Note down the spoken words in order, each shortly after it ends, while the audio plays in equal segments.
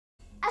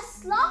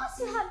As long as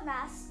you have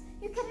mass,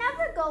 you can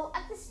never go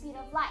at the speed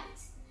of light.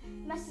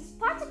 Massless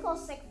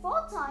particles like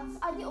photons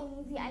are the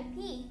only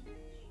VIP.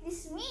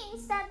 This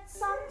means that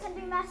some can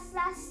be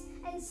massless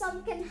and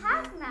some can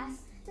have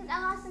mass that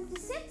allows them to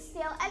sit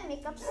still and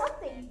make up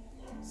something.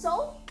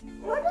 So,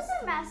 where does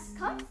our mass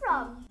come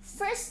from?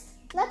 First,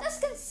 let us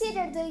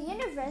consider the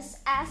universe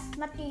as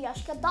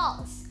Matryoshka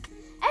dolls.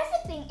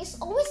 Everything is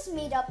always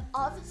made up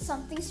of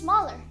something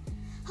smaller.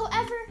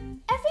 However,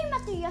 every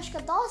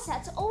Matryoshka doll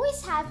set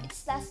always have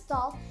its last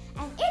doll,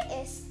 and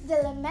it is the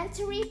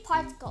elementary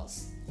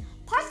particles.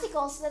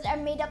 Particles that are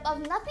made up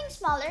of nothing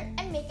smaller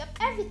and make up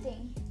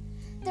everything.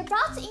 The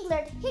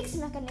Brout-Englert-Higgs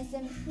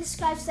mechanism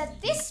describes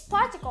that these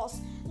particles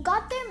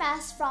got their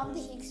mass from the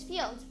Higgs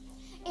field,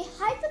 a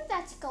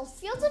hypothetical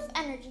field of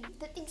energy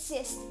that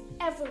exists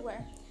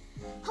everywhere.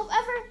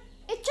 However,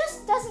 it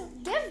just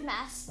doesn't give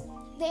mass.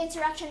 The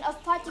interaction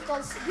of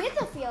particles with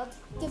the field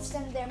gives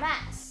them their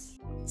mass.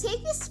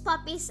 Take these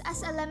puppies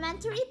as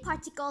elementary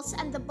particles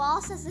and the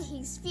balls as the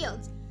Higgs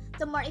field.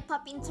 The more a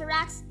puppy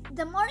interacts,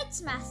 the more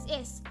its mass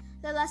is.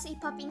 The less a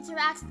puppy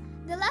interacts,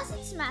 the less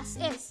its mass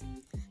is.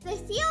 The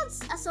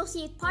field's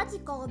associate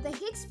particle, the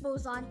Higgs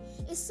boson,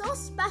 is so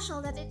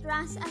special that it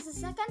ranks as the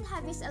second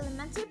heaviest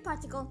elementary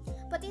particle,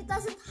 but it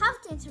doesn't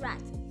have to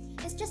interact.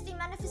 It's just a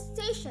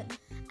manifestation,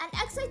 an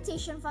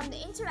excitation from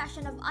the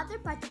interaction of other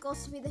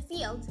particles with the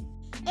field.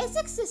 Its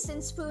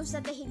existence proves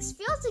that the Higgs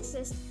fields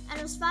exist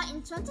and was found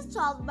in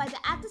 2012 by the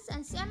ATLAS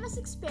and CMS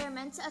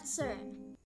experiments at CERN.